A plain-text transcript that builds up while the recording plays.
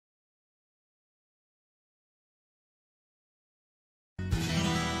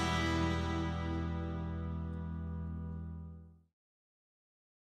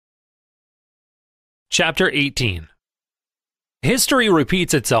Chapter 18. History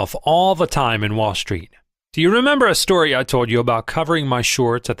repeats itself all the time in Wall Street. Do you remember a story I told you about covering my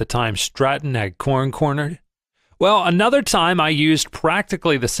shorts at the time Stratton had corn cornered? Well, another time I used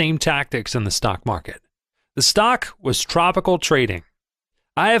practically the same tactics in the stock market. The stock was tropical trading.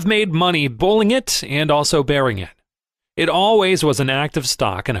 I have made money bulling it and also bearing it. It always was an active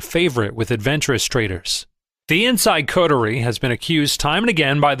stock and a favorite with adventurous traders. The inside coterie has been accused time and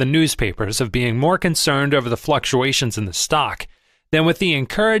again by the newspapers of being more concerned over the fluctuations in the stock than with the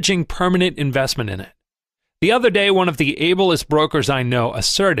encouraging permanent investment in it. The other day, one of the ablest brokers I know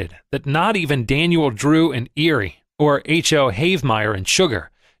asserted that not even Daniel Drew and Erie, or H.O. Havemeyer and Sugar,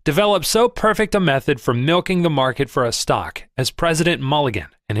 developed so perfect a method for milking the market for a stock as President Mulligan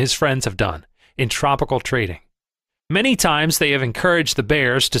and his friends have done in tropical trading. Many times they have encouraged the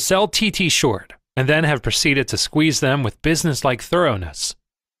bears to sell TT short, and then have proceeded to squeeze them with business-like thoroughness.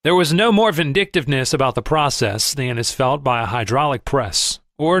 There was no more vindictiveness about the process than is felt by a hydraulic press,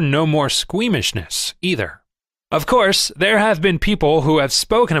 or no more squeamishness either. Of course, there have been people who have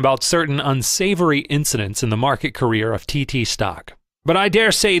spoken about certain unsavory incidents in the market career of TT stock, but I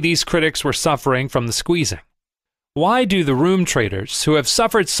dare say these critics were suffering from the squeezing. Why do the room traders, who have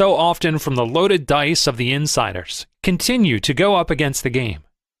suffered so often from the loaded dice of the insiders, continue to go up against the game?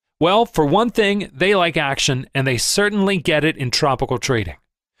 Well, for one thing, they like action, and they certainly get it in tropical trading.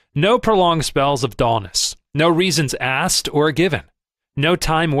 No prolonged spells of dullness, no reasons asked or given, no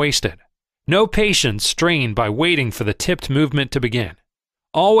time wasted, no patience strained by waiting for the tipped movement to begin.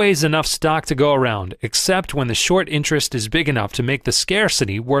 Always enough stock to go around, except when the short interest is big enough to make the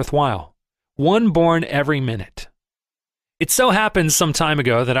scarcity worthwhile. One born every minute. It so happened some time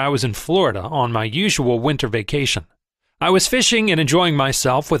ago that I was in Florida on my usual winter vacation. I was fishing and enjoying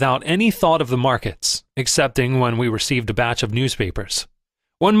myself without any thought of the markets, excepting when we received a batch of newspapers.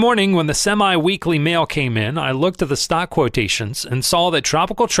 One morning when the semi-weekly mail came in, I looked at the stock quotations and saw that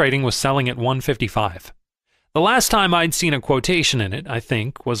tropical trading was selling at $155. The last time I'd seen a quotation in it, I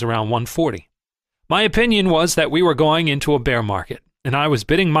think, was around $140. My opinion was that we were going into a bear market, and I was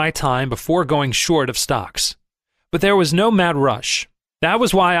bidding my time before going short of stocks. But there was no mad rush. That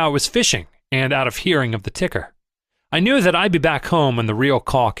was why I was fishing and out of hearing of the ticker. I knew that I'd be back home when the real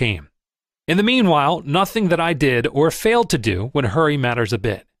call came. In the meanwhile, nothing that I did or failed to do would hurry matters a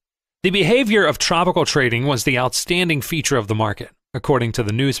bit. The behavior of tropical trading was the outstanding feature of the market, according to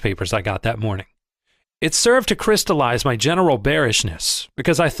the newspapers I got that morning. It served to crystallize my general bearishness,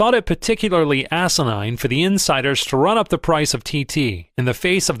 because I thought it particularly asinine for the insiders to run up the price of TT in the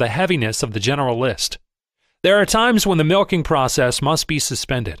face of the heaviness of the general list. There are times when the milking process must be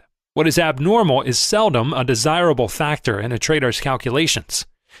suspended. What is abnormal is seldom a desirable factor in a trader's calculations,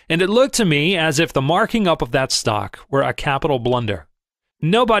 and it looked to me as if the marking up of that stock were a capital blunder.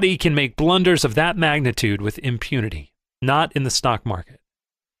 Nobody can make blunders of that magnitude with impunity, not in the stock market.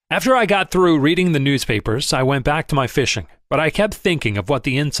 After I got through reading the newspapers, I went back to my fishing, but I kept thinking of what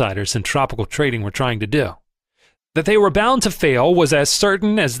the insiders in tropical trading were trying to do. That they were bound to fail was as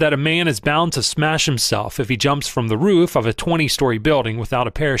certain as that a man is bound to smash himself if he jumps from the roof of a 20-story building without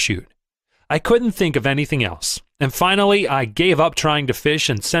a parachute. I couldn't think of anything else, and finally I gave up trying to fish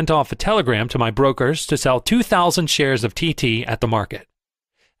and sent off a telegram to my brokers to sell 2,000 shares of TT at the market.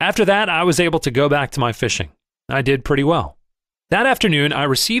 After that, I was able to go back to my fishing. I did pretty well. That afternoon, I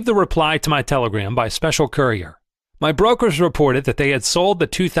received the reply to my telegram by special courier. My brokers reported that they had sold the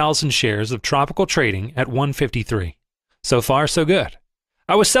 2,000 shares of tropical trading at $153. So far, so good.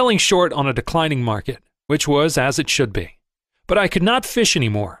 I was selling short on a declining market, which was as it should be. But I could not fish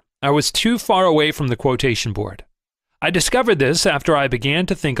anymore. I was too far away from the quotation board. I discovered this after I began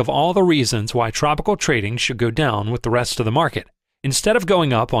to think of all the reasons why tropical trading should go down with the rest of the market, instead of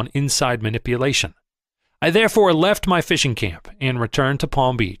going up on inside manipulation. I therefore left my fishing camp and returned to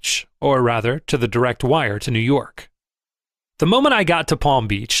Palm Beach, or rather to the direct wire to New York. The moment I got to Palm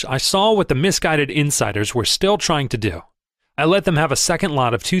Beach, I saw what the misguided insiders were still trying to do. I let them have a second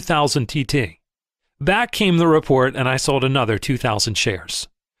lot of 2,000 TT. Back came the report and I sold another 2,000 shares.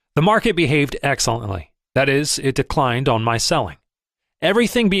 The market behaved excellently. That is, it declined on my selling.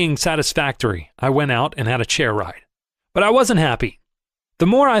 Everything being satisfactory, I went out and had a chair ride. But I wasn't happy. The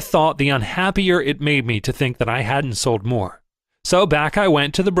more I thought, the unhappier it made me to think that I hadn't sold more. So back I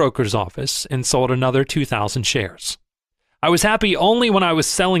went to the broker's office and sold another 2,000 shares. I was happy only when I was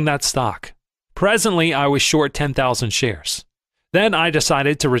selling that stock. Presently, I was short 10,000 shares. Then I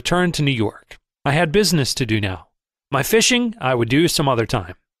decided to return to New York. I had business to do now. My fishing, I would do some other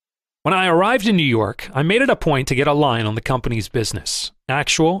time. When I arrived in New York, I made it a point to get a line on the company's business,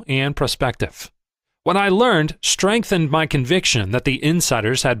 actual and prospective. What I learned strengthened my conviction that the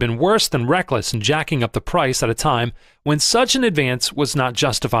insiders had been worse than reckless in jacking up the price at a time when such an advance was not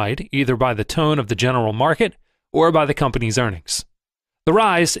justified either by the tone of the general market or by the company's earnings. The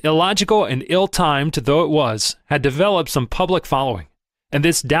rise, illogical and ill-timed though it was, had developed some public following, and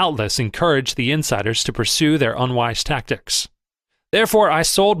this doubtless encouraged the insiders to pursue their unwise tactics. Therefore, I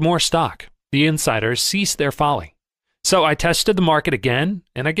sold more stock. The insiders ceased their folly. So I tested the market again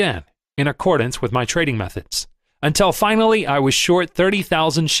and again, in accordance with my trading methods, until finally I was short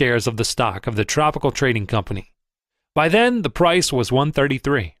 30,000 shares of the stock of the Tropical Trading Company. By then, the price was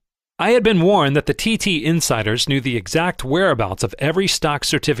 $133. I had been warned that the TT insiders knew the exact whereabouts of every stock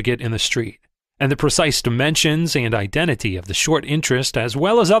certificate in the street, and the precise dimensions and identity of the short interest as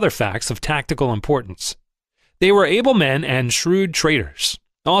well as other facts of tactical importance. They were able men and shrewd traders.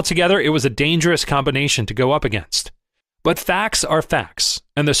 Altogether, it was a dangerous combination to go up against. But facts are facts,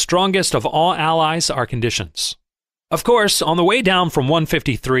 and the strongest of all allies are conditions. Of course, on the way down from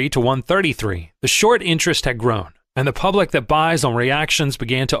 153 to 133, the short interest had grown, and the public that buys on reactions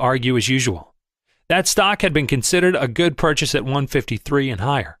began to argue as usual. That stock had been considered a good purchase at 153 and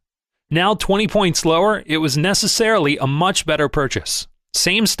higher. Now 20 points lower, it was necessarily a much better purchase.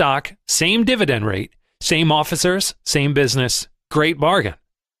 Same stock, same dividend rate, same officers, same business, great bargain.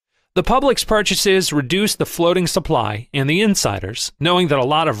 The public's purchases reduced the floating supply, and the insiders, knowing that a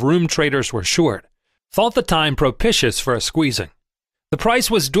lot of room traders were short, thought the time propitious for a squeezing. The price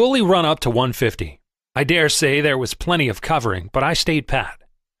was duly run up to 150. I dare say there was plenty of covering, but I stayed pat.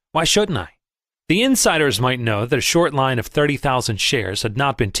 Why shouldn't I? The insiders might know that a short line of 30,000 shares had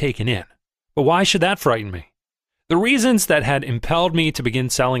not been taken in, but why should that frighten me? The reasons that had impelled me to begin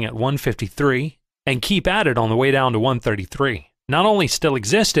selling at 153 and keep at it on the way down to 133 not only still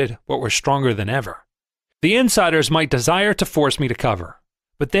existed, but were stronger than ever. The insiders might desire to force me to cover,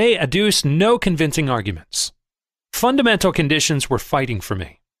 but they adduced no convincing arguments. Fundamental conditions were fighting for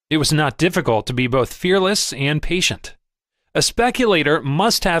me. It was not difficult to be both fearless and patient. A speculator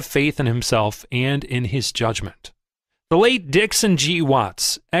must have faith in himself and in his judgment. The late Dixon G.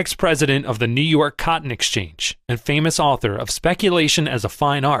 Watts, ex-president of the New York Cotton Exchange and famous author of Speculation as a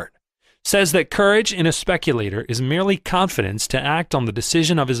Fine Art, says that courage in a speculator is merely confidence to act on the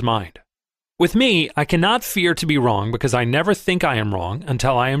decision of his mind. With me, I cannot fear to be wrong because I never think I am wrong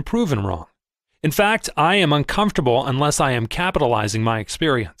until I am proven wrong. In fact, I am uncomfortable unless I am capitalizing my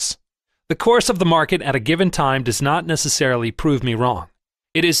experience. The course of the market at a given time does not necessarily prove me wrong.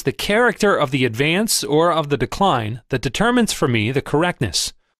 It is the character of the advance or of the decline that determines for me the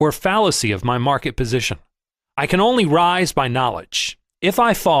correctness or fallacy of my market position. I can only rise by knowledge. If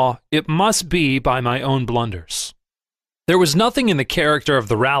I fall, it must be by my own blunders. There was nothing in the character of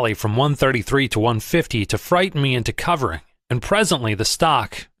the rally from 133 to 150 to frighten me into covering, and presently the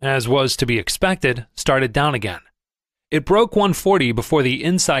stock, as was to be expected, started down again. It broke 140 before the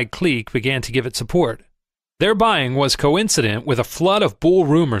inside clique began to give it support. Their buying was coincident with a flood of bull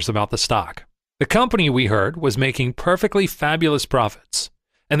rumors about the stock. The company, we heard, was making perfectly fabulous profits,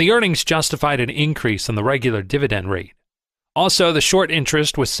 and the earnings justified an increase in the regular dividend rate. Also, the short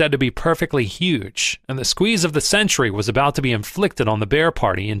interest was said to be perfectly huge, and the squeeze of the century was about to be inflicted on the bear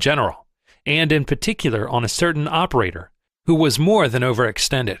party in general, and in particular on a certain operator who was more than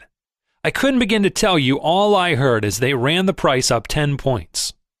overextended. I couldn't begin to tell you all I heard as they ran the price up 10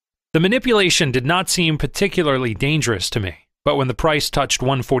 points. The manipulation did not seem particularly dangerous to me, but when the price touched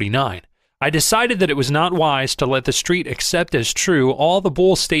 149, I decided that it was not wise to let the street accept as true all the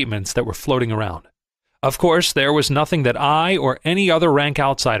bull statements that were floating around. Of course, there was nothing that I or any other rank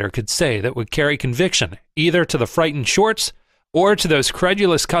outsider could say that would carry conviction either to the frightened shorts or to those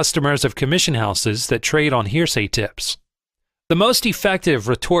credulous customers of commission houses that trade on hearsay tips. The most effective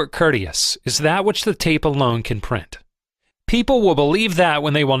retort courteous is that which the tape alone can print. People will believe that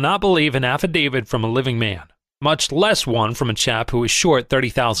when they will not believe an affidavit from a living man, much less one from a chap who is short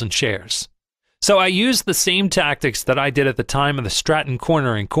 30,000 shares. So I used the same tactics that I did at the time of the Stratton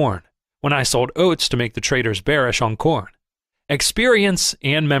corner in corn, when I sold oats to make the traders bearish on corn. Experience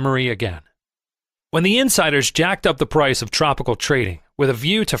and memory again. When the insiders jacked up the price of tropical trading with a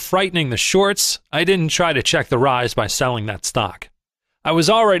view to frightening the shorts, I didn't try to check the rise by selling that stock. I was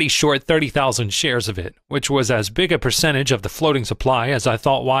already short 30,000 shares of it, which was as big a percentage of the floating supply as I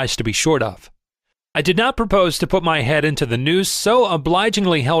thought wise to be short of. I did not propose to put my head into the news so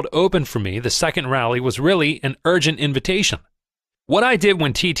obligingly held open for me. The second rally was really an urgent invitation. What I did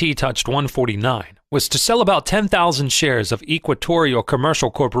when TT touched 149 was to sell about 10,000 shares of Equatorial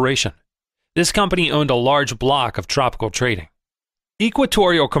Commercial Corporation. This company owned a large block of tropical trading.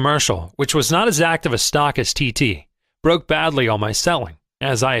 Equatorial Commercial, which was not as active a stock as TT, broke badly on my selling,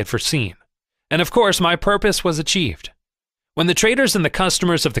 as I had foreseen. And of course, my purpose was achieved. When the traders and the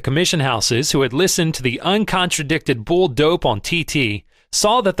customers of the commission houses who had listened to the uncontradicted bull dope on TT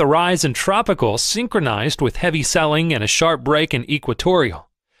saw that the rise in tropical synchronized with heavy selling and a sharp break in equatorial,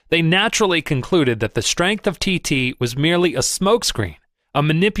 they naturally concluded that the strength of TT was merely a smokescreen, a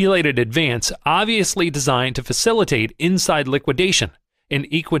manipulated advance obviously designed to facilitate inside liquidation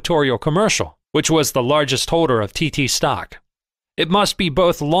in equatorial commercial, which was the largest holder of TT stock. It must be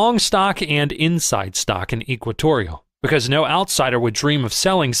both long stock and inside stock in equatorial, because no outsider would dream of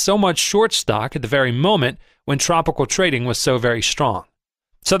selling so much short stock at the very moment when tropical trading was so very strong.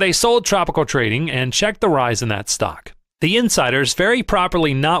 So they sold tropical trading and checked the rise in that stock, the insiders very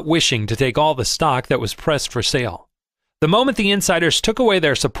properly not wishing to take all the stock that was pressed for sale. The moment the insiders took away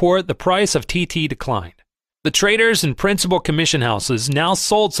their support, the price of TT declined. The traders and principal commission houses now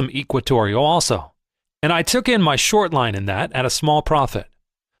sold some equatorial also, and I took in my short line in that at a small profit.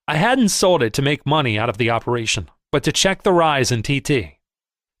 I hadn't sold it to make money out of the operation, but to check the rise in TT.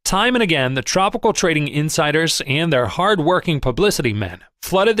 Time and again, the tropical trading insiders and their hard-working publicity men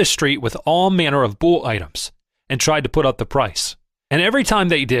flooded the street with all manner of bull items and tried to put up the price. And every time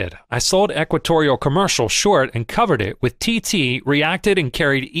they did, I sold equatorial commercial short and covered it with TT, reacted and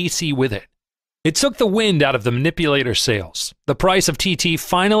carried EC with it. It took the wind out of the manipulator sails. The price of TT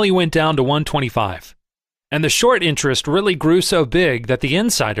finally went down to 125. And the short interest really grew so big that the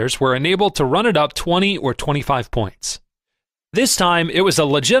insiders were enabled to run it up 20 or 25 points. This time, it was a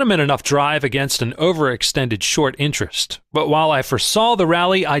legitimate enough drive against an overextended short interest, but while I foresaw the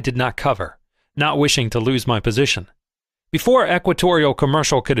rally, I did not cover, not wishing to lose my position. Before equatorial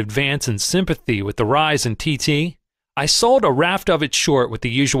commercial could advance in sympathy with the rise in TT, I sold a raft of it short with the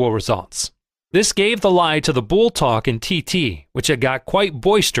usual results. This gave the lie to the bull talk in TT, which had got quite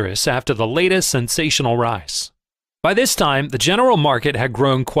boisterous after the latest sensational rise. By this time, the general market had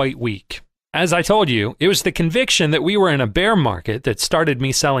grown quite weak. As I told you, it was the conviction that we were in a bear market that started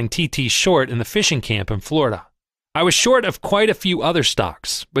me selling TT short in the fishing camp in Florida. I was short of quite a few other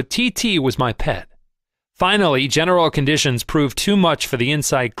stocks, but TT was my pet. Finally, general conditions proved too much for the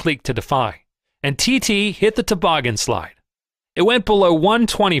inside clique to defy, and TT hit the toboggan slide. It went below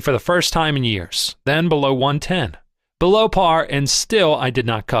 120 for the first time in years, then below 110, below par, and still I did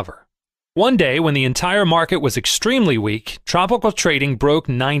not cover. One day, when the entire market was extremely weak, tropical trading broke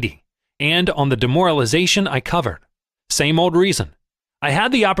 90, and on the demoralization I covered. Same old reason. I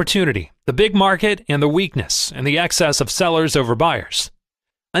had the opportunity, the big market, and the weakness, and the excess of sellers over buyers.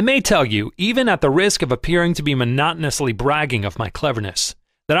 I may tell you, even at the risk of appearing to be monotonously bragging of my cleverness,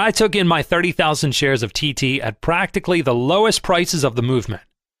 that I took in my 30,000 shares of TT at practically the lowest prices of the movement.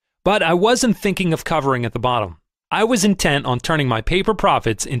 But I wasn't thinking of covering at the bottom. I was intent on turning my paper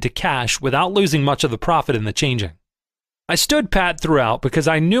profits into cash without losing much of the profit in the changing. I stood pat throughout because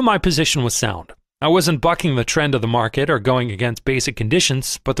I knew my position was sound. I wasn't bucking the trend of the market or going against basic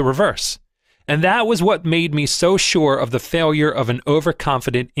conditions, but the reverse. And that was what made me so sure of the failure of an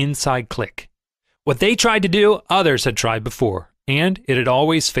overconfident inside clique. What they tried to do, others had tried before, and it had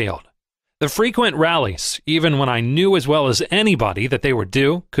always failed. The frequent rallies, even when I knew as well as anybody that they were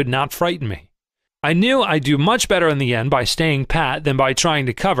due, could not frighten me. I knew I'd do much better in the end by staying pat than by trying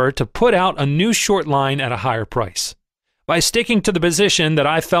to cover to put out a new short line at a higher price. By sticking to the position that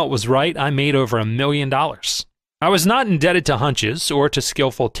I felt was right, I made over $1 million. I was not indebted to hunches or to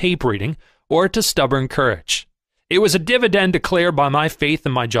skillful tape reading or to stubborn courage. It was a dividend declared by my faith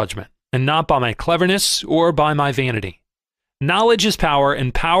and my judgment, and not by my cleverness or by my vanity. Knowledge is power,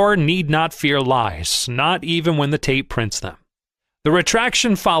 and power need not fear lies, not even when the tape prints them. The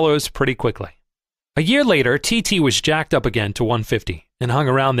retraction follows pretty quickly. A year later, TT was jacked up again to 150 and hung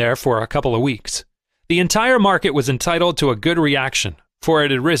around there for a couple of weeks. The entire market was entitled to a good reaction, for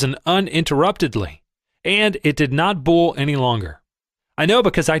it had risen uninterruptedly, and it did not bull any longer. I know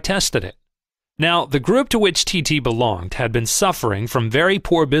because I tested it. Now, the group to which TT belonged had been suffering from very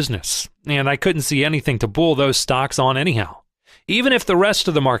poor business, and I couldn't see anything to bull those stocks on anyhow, even if the rest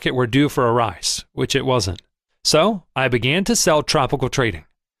of the market were due for a rise, which it wasn't. So, I began to sell tropical trading.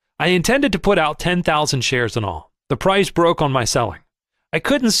 I intended to put out 10,000 shares in all. The price broke on my selling. I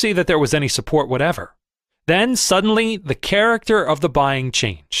couldn't see that there was any support whatever. Then, suddenly, the character of the buying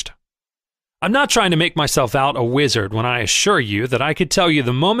changed. I'm not trying to make myself out a wizard when I assure you that I could tell you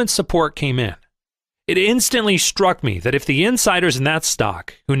the moment support came in. It instantly struck me that if the insiders in that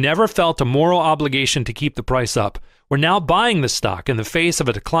stock, who never felt a moral obligation to keep the price up, were now buying the stock in the face of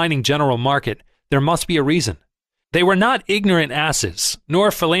a declining general market, there must be a reason. They were not ignorant asses,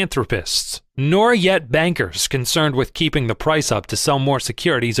 nor philanthropists, nor yet bankers concerned with keeping the price up to sell more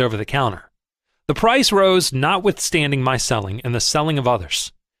securities over the counter. The price rose notwithstanding my selling and the selling of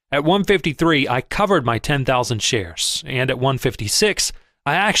others, At 153, I covered my 10,000 shares, and at 156,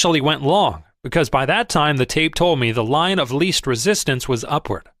 I actually went long, because by that time the tape told me the line of least resistance was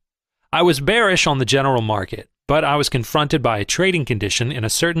upward. I was bearish on the general market, but I was confronted by a trading condition in a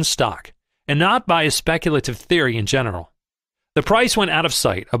certain stock, and not by a speculative theory in general. The price went out of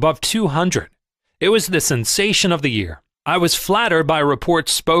sight, above 200. It was the sensation of the year. I was flattered by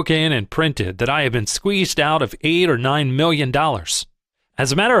reports spoken and printed that I had been squeezed out of $8 or $9 million.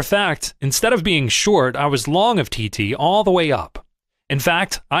 As a matter of fact, instead of being short, I was long of TT all the way up. In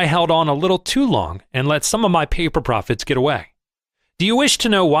fact, I held on a little too long and let some of my paper profits get away. Do you wish to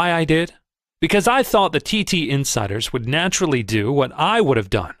know why I did? Because I thought the TT insiders would naturally do what I would have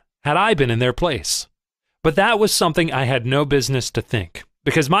done had I been in their place. But that was something I had no business to think,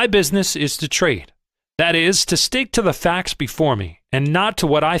 because my business is to trade. That is, to stick to the facts before me and not to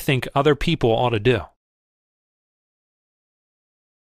what I think other people ought to do.